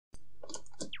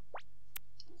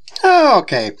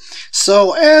Okay,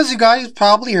 so as you guys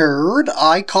probably heard,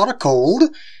 I caught a cold,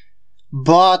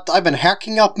 but I've been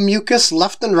hacking up mucus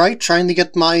left and right, trying to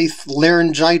get my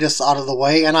laryngitis out of the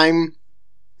way, and I'm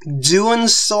doing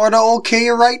sorta okay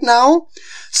right now.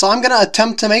 So I'm gonna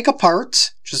attempt to make a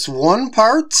part, just one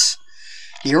part.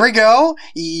 Here we go.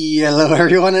 Hello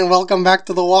everyone and welcome back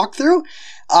to the walkthrough.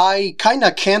 I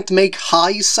kinda can't make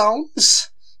high sounds,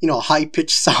 you know,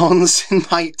 high-pitched sounds in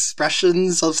my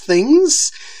expressions of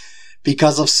things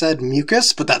because of said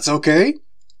mucus, but that's okay.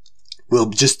 We'll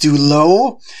just do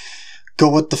low, go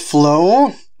with the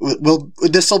flow.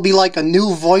 This'll be like a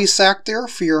new voice actor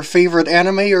for your favorite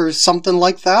anime or something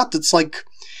like that. It's like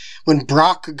when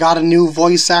Brock got a new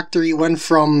voice actor, he went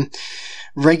from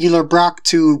regular Brock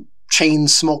to chain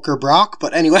smoker Brock,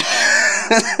 but anyway.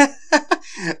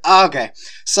 Okay,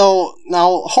 so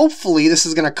now hopefully this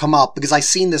is gonna come up because I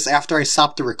seen this after I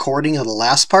stopped the recording of the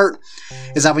last part.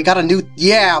 Is that we got a new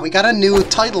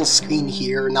title screen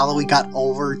here now that we got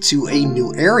over to a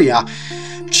new area.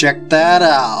 Check that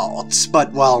out.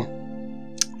 But well,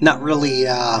 not really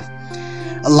a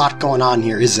lot going on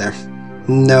here, is there?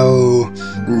 No.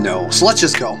 So let's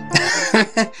just go.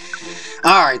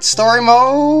 Alright, story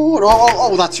mode.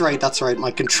 Oh, that's right.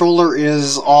 My controller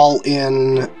is all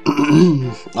in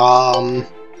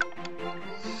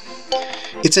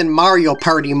it's in Mario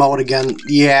Party mode again.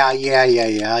 Yeah. Wait.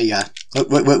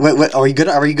 Are you good?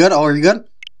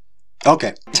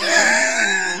 Okay.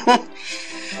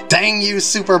 Dang you,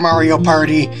 Super Mario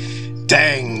Party.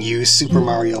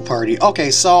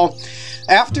 Okay, so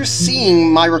after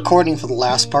seeing my recording for the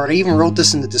last part, I even wrote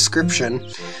this in the description,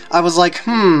 I was like,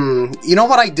 you know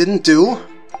what I didn't do?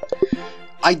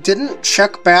 I didn't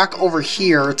check back over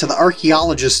here to the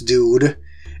archaeologist dude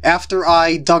after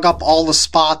I dug up all the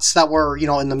spots that were, you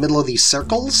know, in the middle of these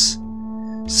circles.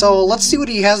 So let's see what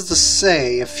he has to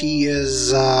say, if he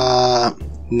is, no,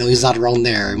 he's not around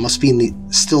there. He must be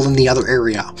still in the other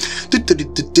area.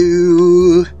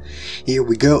 Here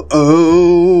we go.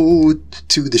 Oh,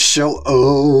 to the show.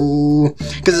 Oh,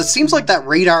 because it seems like that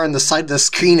radar on the side of the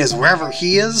screen is wherever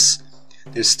he is.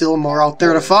 There's still more out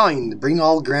there to find. Bring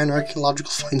all grand archaeological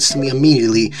finds to me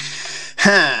immediately.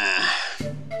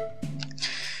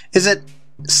 Is it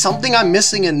something I'm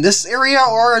missing in this area,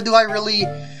 or do I really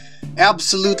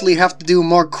absolutely have to do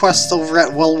more quests over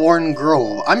at Wellworn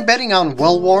Grove? I'm betting on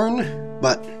Wellworn,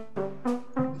 but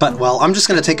well, I'm just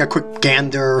gonna take a quick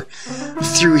gander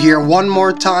through here one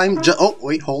more time. Oh,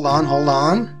 wait, hold on.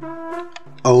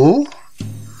 Oh,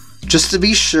 just to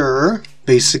be sure,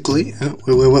 basically.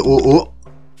 Wait.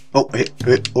 Oh, wait.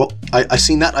 Oh, I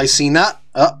seen that.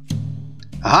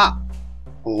 Aha.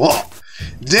 Whoa.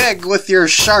 Dig with your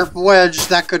sharp wedge.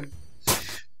 That could...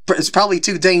 It's probably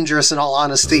too dangerous in all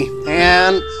honesty.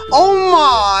 And... oh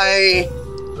my!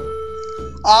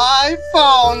 I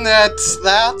found it!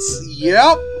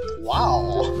 Yep!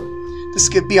 Wow. This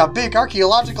could be a big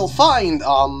archaeological find.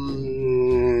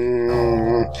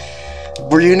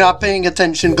 Were you not paying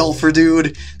attention, Golfer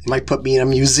dude? They might put me in a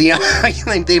museum.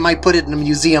 They might put it in a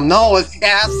museum. No, it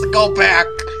has to go back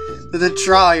to the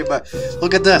tribe.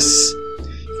 Look at this.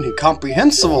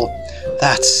 Incomprehensible.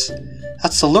 That's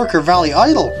the Lurker Valley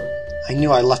idol. I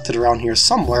knew I left it around here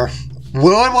somewhere.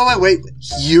 Wait.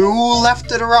 You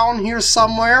left it around here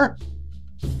somewhere?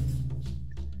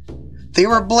 They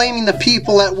were blaming the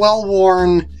people at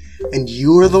Wellworn, and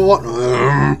you were the one...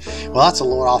 Well, that's a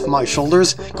load off my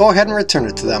shoulders. Go ahead and return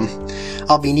it to them.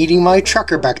 I'll be needing my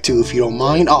trucker back too, if you don't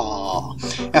mind. Aww.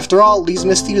 After all, these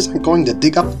misdeeds are going to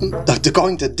dig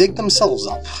themselves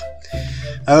up.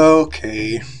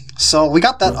 Okay, so we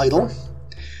got that idol.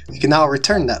 We can now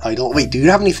return that idol. Wait, do you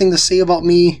have anything to say about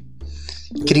me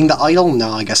getting the idol?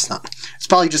 No, I guess not. It's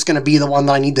probably just going to be the one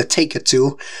that I need to take it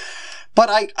to. But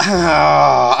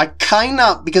I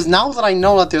kinda, because now that I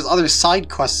know that there's other side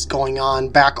quests going on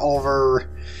back over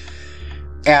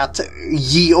at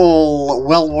ye ol'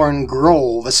 Wellworn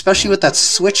Grove, especially with that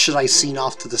switch that I seen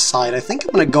off to the side, I think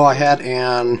I'm gonna go ahead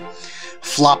and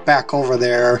flop back over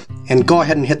there and go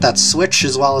ahead and hit that switch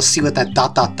as well as see what that ...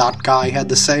 guy had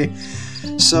to say.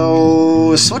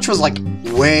 So the switch was like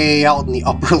way out in the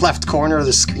upper left corner of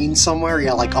the screen somewhere,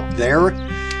 yeah, like up there.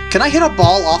 Can I hit a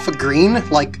ball off a green,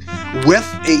 like, with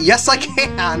a... Yes, I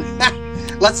can!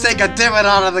 Let's take a divot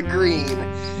out of the green.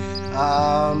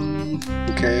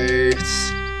 Okay,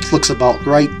 it looks about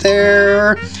right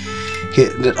there.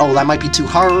 Hit it. Oh, that might be too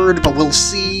hard, but we'll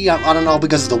see. I don't know,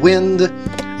 because of the wind.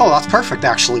 Oh, that's perfect,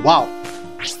 actually. Wow.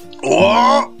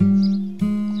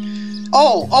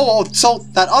 Oh, so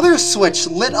that other switch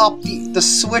lit up the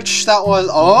switch that was...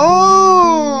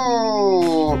 Oh!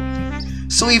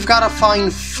 So we've got to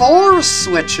find 4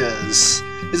 switches.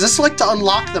 Is this like to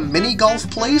unlock the mini golf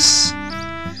place?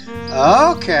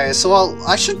 Okay, so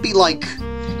I should be like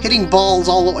hitting balls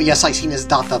all over. Yes, I seen his ...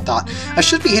 I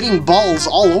should be hitting balls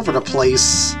all over the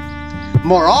place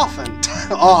more often.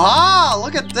 Aha!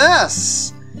 Look at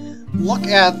this! Look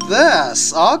at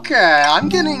this! Okay, I'm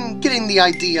getting the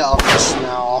idea of this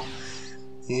now.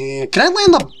 Yeah, can I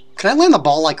land the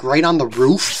ball like right on the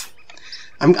roof?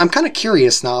 I'm kind of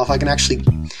curious now if I can actually,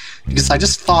 because I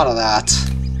just thought of that.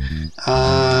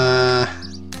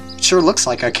 Sure looks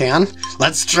like I can.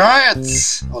 Let's try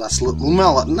it! Oh, that's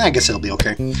well, I guess it'll be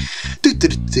okay.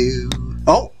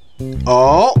 Oh!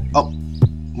 Oh! Oh!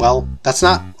 Well, that's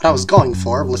not what I was going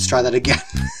for. Let's try that again.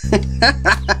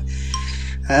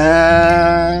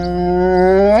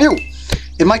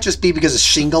 It might just be because of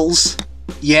shingles.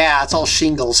 Yeah, it's all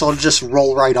shingles, so it'll just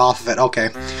roll right off of it. Okay,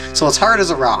 so it's hard as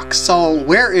a rock. So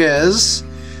where is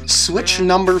switch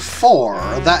number 4?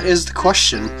 That is the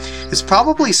question. It's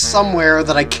probably somewhere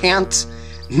that I can't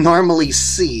normally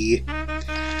see.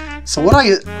 So what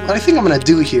I think I'm gonna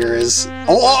do here is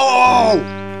okay.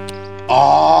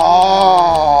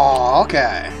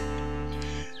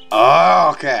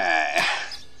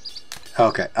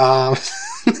 Okay.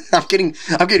 I'm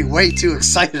getting way too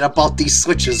excited about these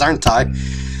switches, aren't I?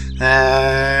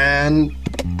 And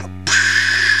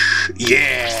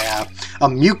yeah, a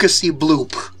mucusy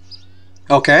bloop.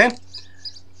 Okay.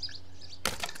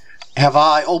 Have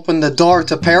I opened the door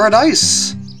to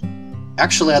paradise?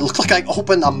 Actually, it looked like I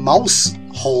opened a mouse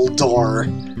hole door.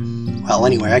 Well,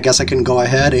 anyway, I guess I can go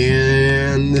ahead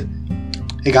and...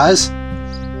 Hey, guys.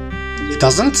 It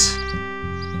doesn't?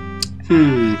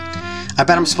 I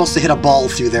bet I'm supposed to hit a ball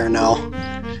through there now.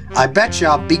 I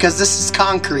betcha, because this is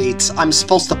concrete, I'm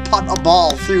supposed to putt a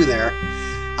ball through there.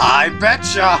 I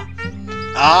betcha!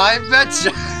 I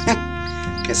betcha!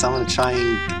 Okay, so I'm gonna try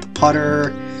and get the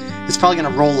putter. It's probably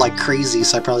gonna roll like crazy,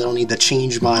 so I probably don't need to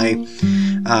change my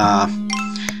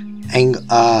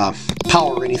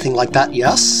power or anything like that.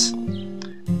 Yes?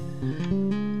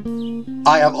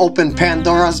 I have opened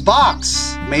Pandora's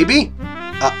box. Maybe?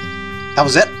 That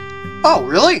was it? Oh,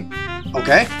 really?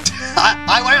 Okay.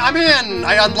 I'm in!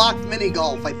 I unlocked mini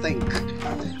golf, I think.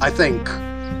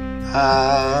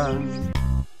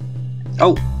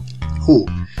 Oh. Ooh.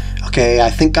 Okay, I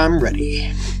think I'm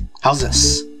ready. How's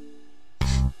this?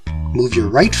 Move your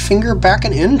right finger back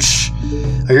an inch.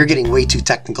 Oh, you're getting way too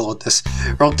technical with this.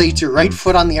 Rotate your right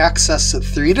foot on the axis at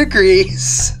 3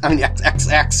 degrees. I mean,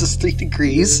 axis 3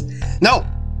 degrees. No!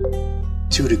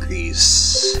 2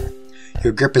 degrees.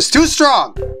 Your grip is too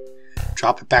strong!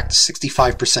 Drop it back to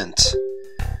 65%.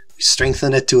 We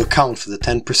strengthen it to account for the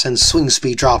 10% swing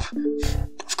speed drop.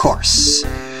 Of course.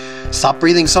 Stop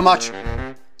breathing so much.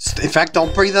 In fact,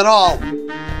 don't breathe at all.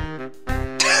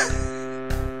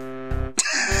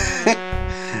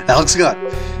 That looks good.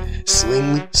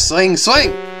 Swing, swing,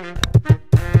 swing!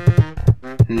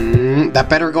 That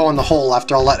better go in the hole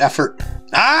after all that effort.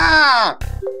 Ah!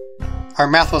 Our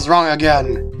math was wrong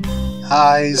again.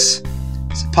 Eyes.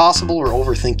 Is it possible we're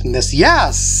overthinking this?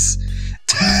 Yes!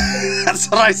 That's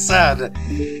what I said.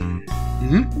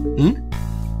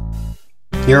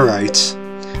 You're right.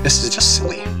 This is just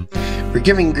silly. We're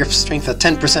giving grip strength a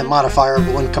 10% modifier,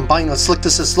 but when combined with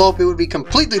slickness and slope, it would be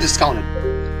completely discounted.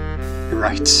 You're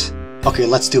right. Okay,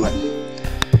 let's do it.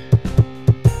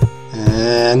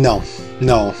 No.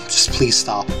 No. Just please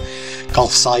stop.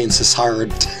 Golf science is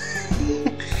hard.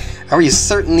 Are you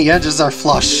certain the edges are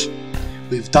flush?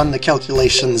 We've done the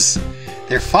calculations.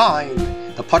 They're fine.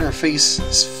 The putter face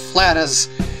is flat as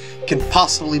can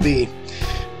possibly be.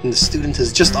 And the student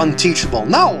is just unteachable.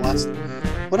 No!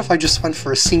 What if I just went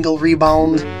for a single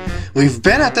rebound? We've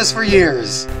been at this for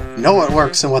years. Know what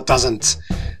works and what doesn't.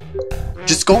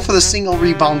 Just go for the single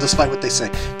rebound despite what they say.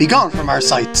 Be gone from our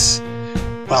sights.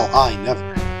 Well, I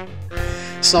never.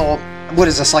 So, what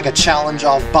is this, like a challenge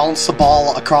of bounce the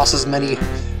ball across as many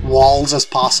walls as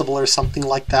possible or something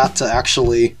like that to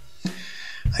actually...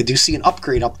 I do see an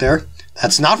upgrade up there.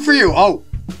 That's not for you! Oh!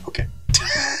 Okay.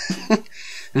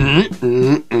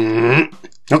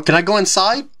 Oh, can I go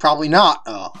inside? Probably not.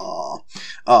 Oh,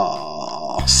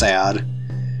 sad.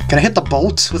 Can I hit the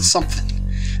boat with something?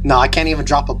 No, I can't even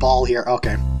drop a ball here.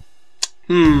 Okay.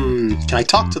 Can I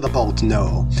talk to the boat?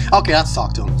 No. Okay, let's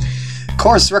talk to him.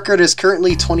 Course record is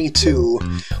currently 22.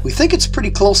 We think it's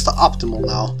pretty close to optimal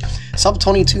now. Sub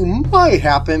 22 might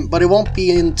happen, but it won't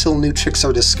be until new tricks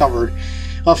are discovered.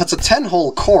 Well, if it's a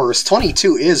 10-hole course,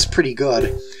 22 is pretty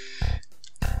good.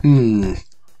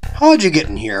 How'd you get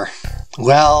in here?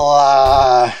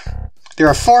 Well, there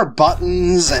are 4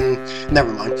 buttons and...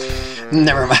 Never mind.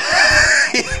 Never mind.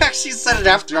 He actually said it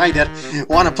after I did.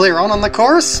 Want to play around on the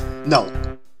course? No.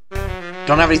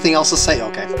 Don't have anything else to say?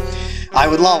 Okay. I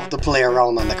would love to play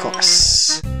around on the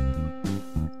course.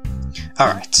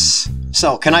 Alright.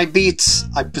 So, can I beat,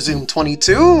 I presume,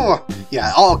 22?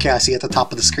 Yeah, oh, okay, I see at the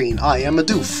top of the screen. I am a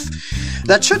doof.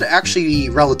 That should actually be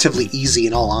relatively easy,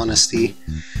 in all honesty.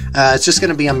 It's just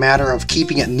going to be a matter of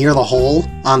keeping it near the hole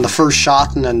on the first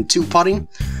shot and then two-putting.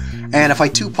 And if I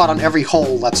two-putt on every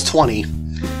hole, that's 20.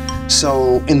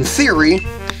 So, in theory,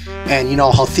 and you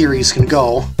know how theories can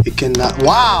go, it can...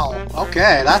 wow!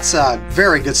 Okay, that's a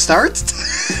very good start.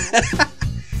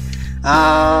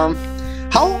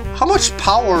 How much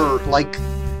power, like...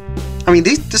 I mean,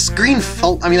 this green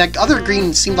felt... I mean, like, other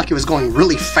green seemed like it was going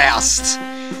really fast.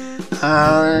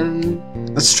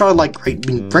 Let's try, like, right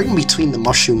in between the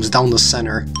mushrooms down the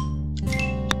center.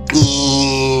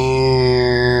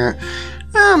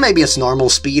 Maybe it's normal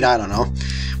speed, I don't know.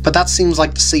 But that seems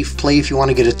like the safe play if you want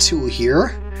to get a 2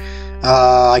 here.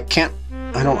 I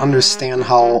don't understand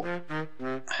how...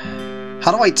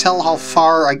 How do I tell how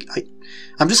far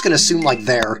I'm just gonna assume, like,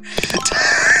 there.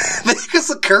 Because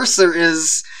the cursor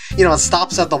is... You know, it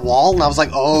stops at the wall, and I was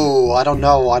like, oh, I don't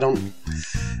know,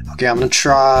 Okay, I'm gonna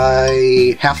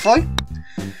try... halfway?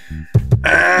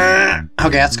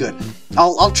 Okay, that's good.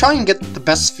 I'll try and get the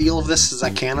best feel of this as I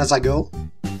can as I go.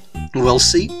 We'll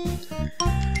see.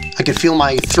 I can feel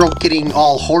my throat getting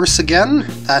all hoarse again.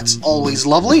 That's always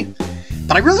lovely.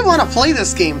 But I really want to play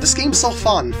this game. This game's so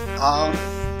fun.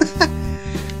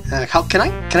 How can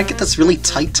I get this really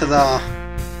tight to the...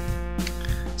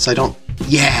 So I don't...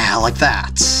 Yeah, like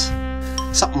that.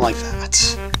 Something like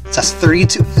that. That's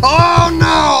 32. Oh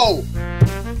no!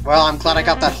 Well, I'm glad I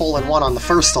got that hole-in-one on the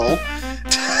first hole.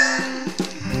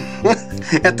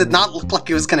 It did not look like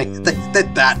it was gonna hit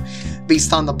that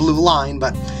based on the blue line,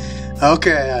 but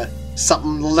okay,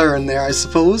 something to learn there, I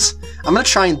suppose. I'm gonna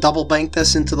try and double bank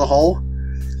this into the hole.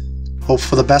 Hope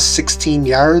for the best 16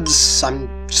 yards. I'm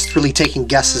just really taking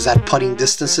guesses at putting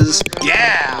distances.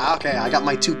 Yeah! Okay, I got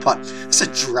my 2-putt. There's a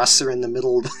dresser in the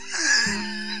middle.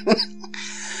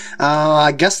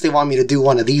 I guess they want me to do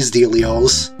one of these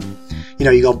dealios. You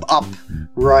know, you go up,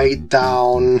 right,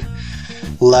 down,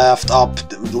 left, up,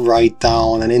 right,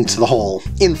 down, and into the hole.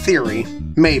 In theory.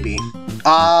 Maybe.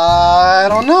 I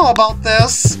don't know about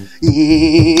this.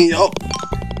 Oh.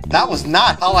 That was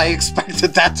not how I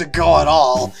expected that to go at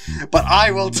all, but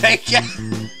I will take it.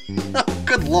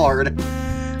 Good lord.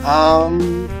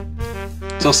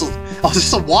 So this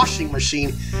is a washing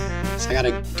machine, so I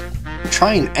gotta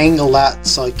try and angle that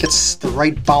so it gets the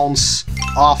right bounce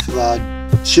off the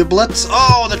giblets.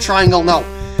 Oh, the triangle, no.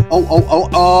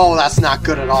 Oh, that's not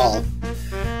good at all.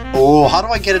 Oh, how do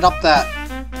I get it up that?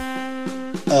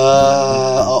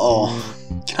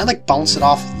 Can I, like, bounce it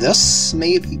off this,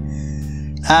 maybe?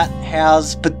 That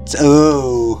has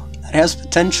potential.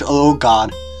 Oh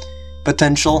god.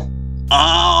 Potential.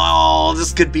 Oh,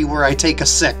 this could be where I take a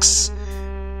 6.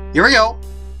 Here we go.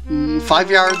 5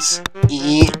 yards.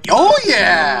 Oh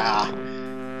yeah!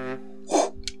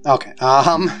 Okay,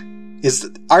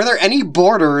 are there any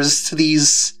borders to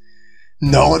these?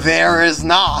 No, there is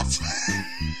not.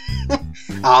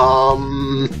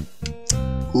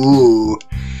 Ooh.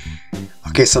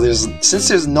 Okay, so since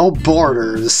there's no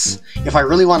borders, if I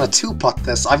really want to 2-putt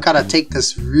this, I've got to take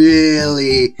this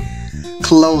really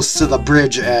close to the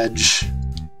bridge edge.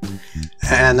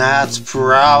 And that's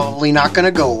probably not going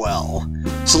to go well.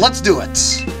 So let's do it.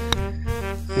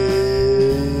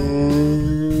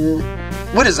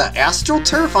 What is that,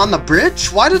 AstroTurf on the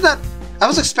bridge? Why did that... I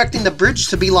was expecting the bridge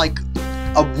to be like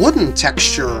a wooden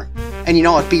texture. And you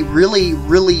know, it'd be really,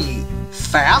 really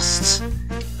fast.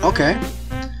 Okay.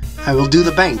 I will do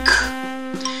the bank.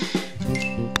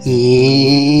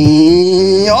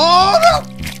 Oh no!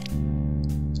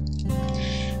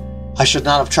 I should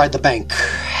not have tried the bank.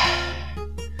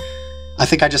 I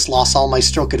think I just lost all my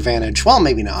stroke advantage. Well,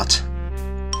 maybe not.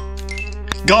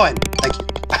 Go ahead. Thank you.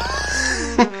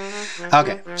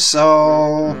 Okay,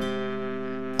 so...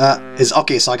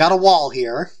 okay, so I got a wall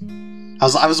here.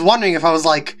 I was wondering if I was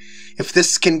like... If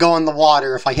this can go in the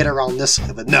water if I hit around this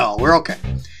way, but no, we're okay.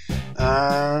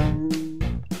 I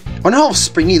wonder how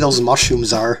springy those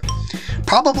mushrooms are.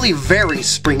 Probably very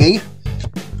springy.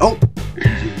 Oh!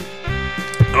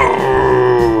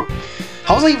 Oh!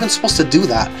 How was I even supposed to do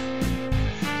that?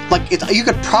 Like, you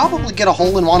could probably get a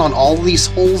hole-in-one on all of these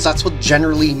holes. That's what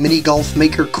generally mini-golf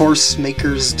maker course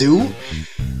makers do.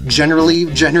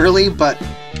 Generally, but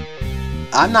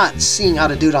I'm not seeing how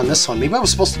to do it on this one. Maybe I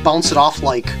was supposed to bounce it off,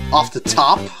 like, off the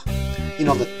top. You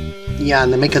know, yeah,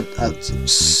 and then make a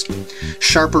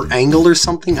sharper angle or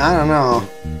something. I don't know.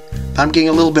 I'm getting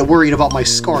a little bit worried about my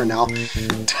score now.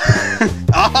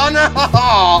 Oh no!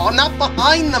 Not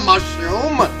behind the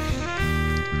mushroom!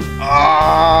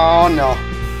 Oh, no.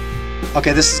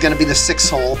 Okay, this is gonna be the 6th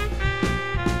hole.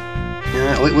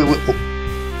 Wait.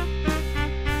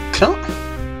 Oh.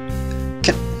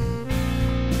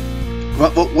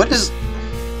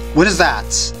 What is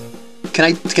that?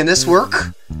 Can this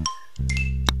work?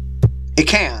 It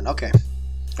can, okay.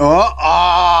 Oh,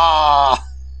 ah!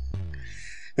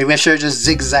 Maybe I should have just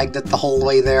zigzagged it the whole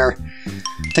way there.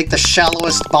 Take the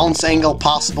shallowest bounce angle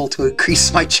possible to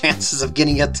increase my chances of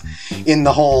getting it in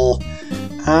the hole.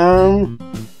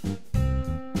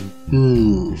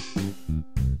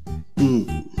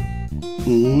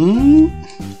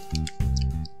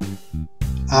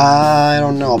 I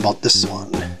don't know about this one.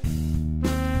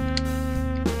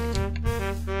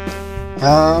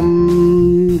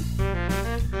 I'm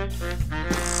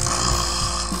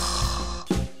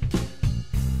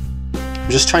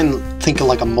just trying to think of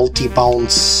like a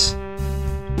multi-bounce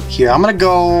here. I'm gonna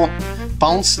go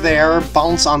bounce there,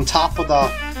 bounce on top of the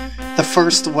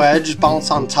first wedge, bounce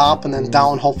on top, and then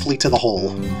down, hopefully to the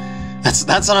hole. That's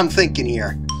what I'm thinking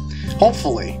here.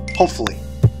 Hopefully.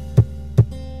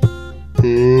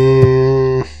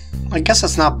 I guess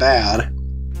that's not bad,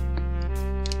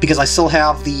 because I still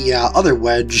have the other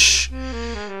wedge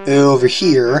over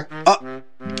here.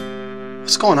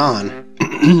 What's going on?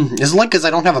 Is it like because I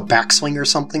don't have a backswing or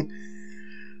something?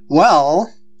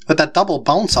 Well, with that double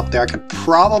bounce up there, I could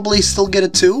probably still get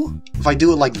it too, if I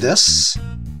do it like this.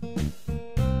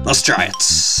 Let's try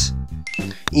it.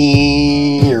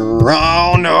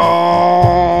 Oh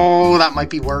no! That might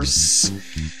be worse,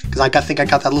 because I think I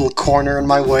got that little corner in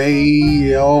my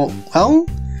way. Oh, well,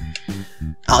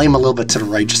 I'll aim a little bit to the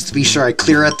right just to be sure I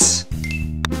clear it.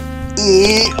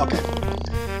 Okay.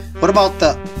 What about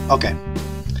the... Okay.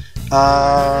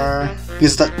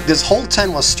 Because this hole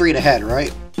 10 was straight ahead,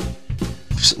 right?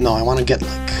 No, I want to get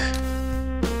like...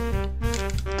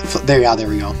 There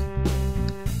we go.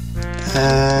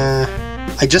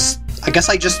 I guess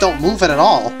I just don't move it at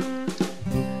all.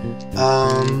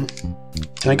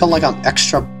 Can I go like an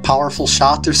extra powerful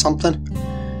shot or something?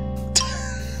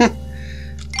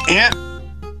 Yeah.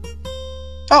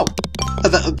 Oh,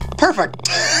 perfect!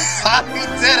 I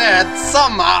did it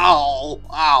somehow.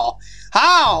 Wow.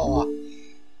 How?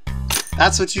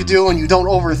 That's what you do when you don't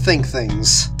overthink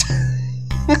things.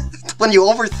 When you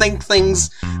overthink things,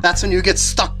 that's when you get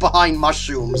stuck behind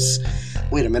mushrooms.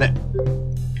 Wait a minute.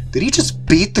 Did he just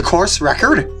beat the course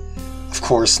record? Of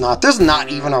course not. There's not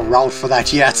even a route for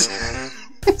that yet.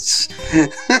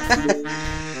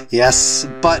 Yes,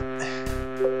 but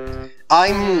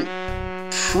I'm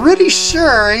pretty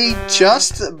sure he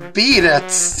just beat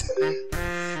it.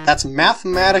 That's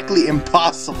mathematically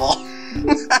impossible.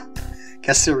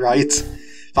 Guess you're right.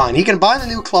 Fine, he can buy the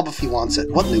new club if he wants it.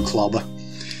 What new club?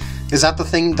 Is that the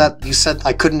thing that you said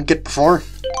I couldn't get before?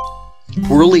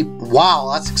 Really?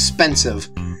 Wow, that's expensive.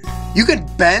 You can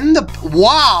bend the...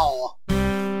 Wow!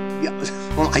 Yeah,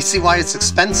 well, I see why it's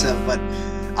expensive, but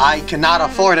I cannot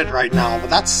afford it right now. But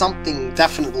that's something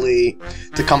definitely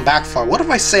to come back for. What if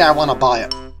I say I want to buy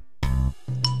it?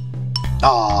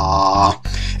 Ah,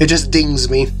 it just dings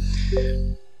me.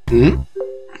 Hmm?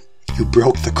 You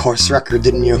broke the course record,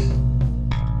 didn't you?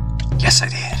 Yes, I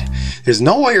did. There's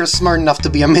no way you're smart enough to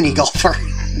be a mini-golfer.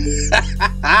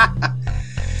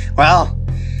 Well,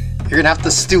 you're gonna have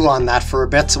to stew on that for a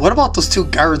bit. So what about those two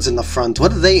guards in the front?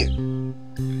 What are they...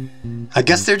 I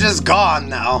guess they're just gone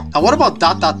now. Now what about ...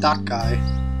 guy?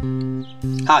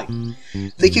 Hi.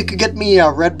 Think you could get me a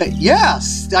red bait?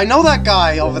 Yes! I know that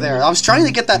guy over there. I was trying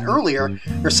to get that earlier,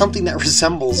 or something that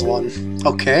resembles one.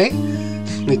 Okay.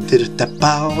 We did it.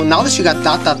 Now that you got ...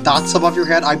 dots above your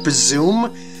head, I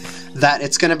presume that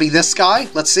it's gonna be this guy.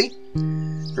 Let's see.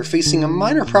 We're facing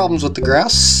minor problems with the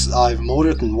grass. I've mowed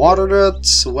it and watered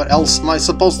it. What else am I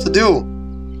supposed to do?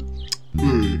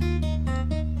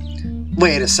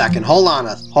 Wait a second. Hold on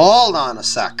a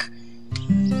sec.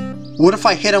 What if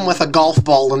I hit him with a golf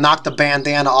ball and knock the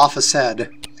bandana off his head?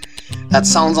 That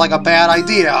sounds like a bad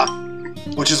idea.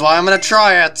 Which is why I'm gonna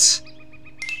try it.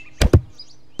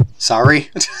 Sorry.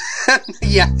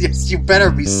 Yes, you better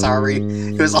be sorry.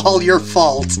 It was all your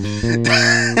fault.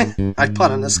 I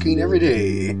putt on the screen every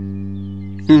day.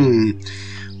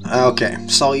 Okay,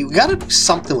 so you gotta do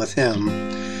something with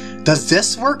him. Does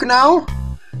this work now?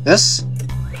 This?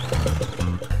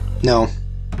 No.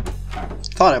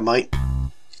 Thought it might.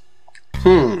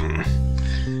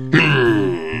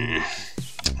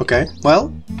 Okay,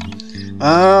 well.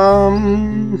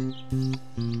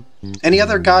 Any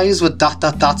other guys with ...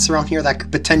 dots around here that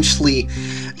could potentially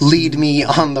lead me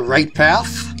on the right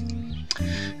path?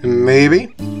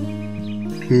 Maybe.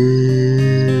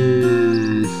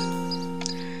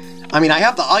 I mean, I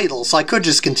have the idol, so I could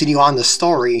just continue on the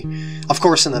story. Of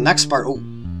course, in the next part... Oh,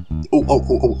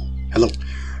 hello.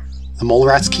 The mole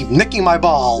rats keep nicking my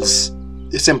balls.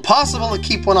 It's impossible to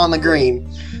keep one on the green.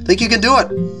 Think you can do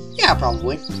it? Yeah,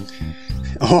 probably.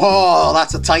 Oh,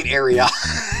 that's a tight area.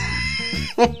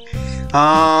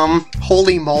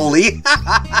 Holy moly.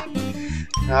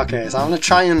 Okay, so I'm gonna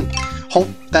try and hope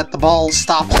that the ball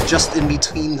stops just in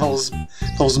between those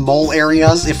mole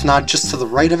areas, if not just to the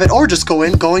right of it, or just go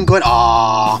in.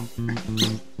 Ah,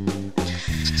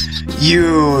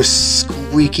 you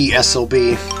squeaky SOB.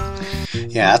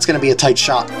 Yeah, that's gonna be a tight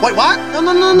shot. Wait, what?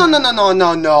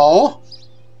 No.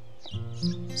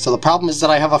 So the problem is that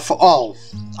I have a oh,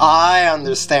 I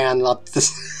understand what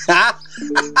this.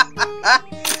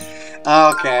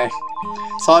 Okay,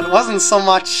 so it wasn't so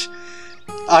much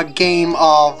a game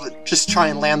of just try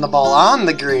and land the ball on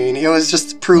the green. It was just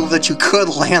to prove that you could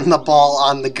land the ball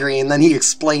on the green. Then he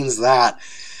explains that.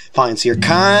 Fine, so you're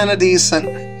kinda decent.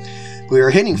 We are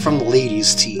hitting from the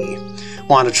ladies' tee.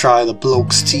 Want to try the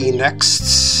blokes' tee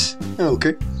next?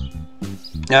 Okay.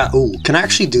 Yeah. Ooh, can I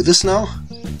actually do this now?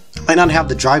 I might not have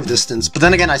the drive distance, but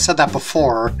then again, I said that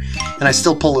before, and I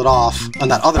still pull it off on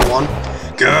that other one.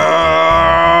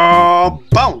 Go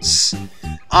bounce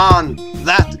on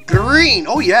that green.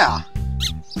 Oh yeah.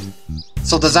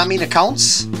 So does that mean it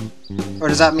counts, or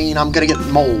does that mean I'm gonna get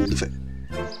mold?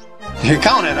 You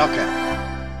counted, okay.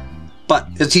 But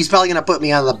he's probably gonna put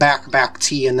me on the back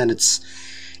tee, and then it's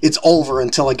over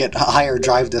until I get a higher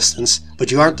drive distance.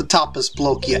 But you aren't the toppest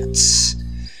bloke yet.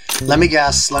 Let me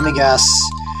guess.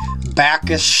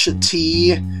 Backish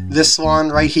tee. This one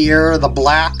right here, the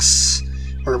blacks.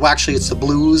 Or well, actually, it's the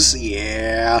blues.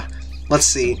 Yeah. Let's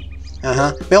see.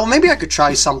 Well, maybe I could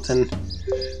try something.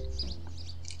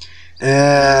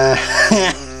 Maybe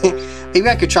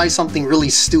I could try something really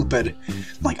stupid.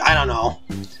 Like, I don't know.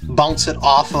 Bounce it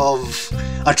off of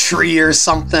a tree or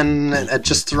something at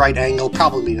just the right angle.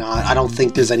 Probably not. I don't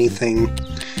think there's anything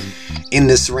in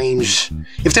this range.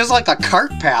 If there's like a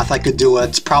cart path I could do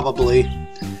it, probably.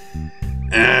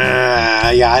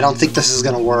 Yeah, I don't think this is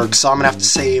gonna work, so I'm gonna have to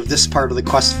save this part of the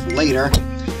quest for later.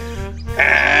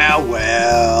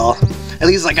 Well, at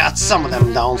least I got some of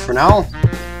them down for now.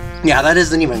 Yeah, that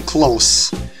isn't even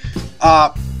close. Can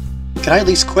I at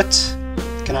least quit?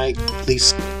 Can I at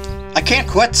least... I can't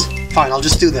quit! Fine, I'll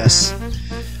just do this.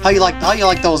 How you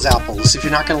like those apples, if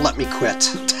you're not gonna let me quit?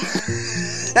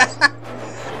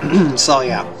 So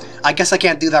yeah, I guess I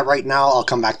can't do that right now, I'll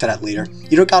come back to that later.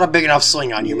 You don't got a big enough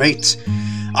swing on you, mate.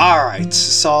 Alright,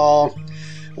 so...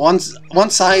 Once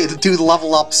I do the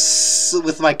level ups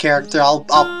with my character, I'll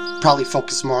probably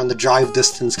focus more on the drive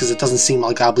distance, because it doesn't seem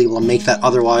like I'll be able to make that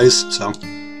otherwise, so...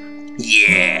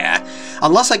 Yeah!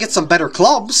 Unless I get some better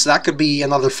clubs, that could be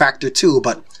another factor too,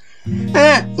 but...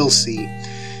 we'll see.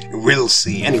 We'll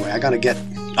see. Anyway, I gotta get...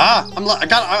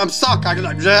 I'm stuck! I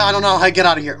don't know how I get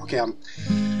out of here. Okay, I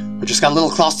just got a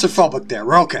little claustrophobic there.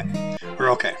 We're okay.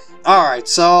 We're okay. Alright,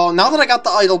 so now that I got the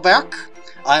idol back,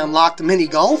 I unlocked mini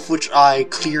golf, which I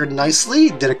cleared nicely,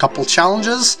 did a couple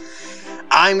challenges.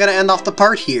 I'm gonna end off the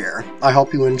part here. I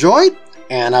hope you enjoyed,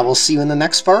 and I will see you in the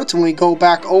next part when we go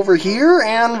back over here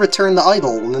and return the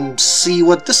idol and see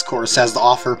what this course has to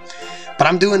offer. But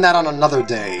I'm doing that on another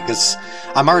day, because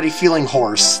I'm already feeling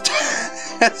hoarse.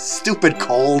 Stupid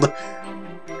cold.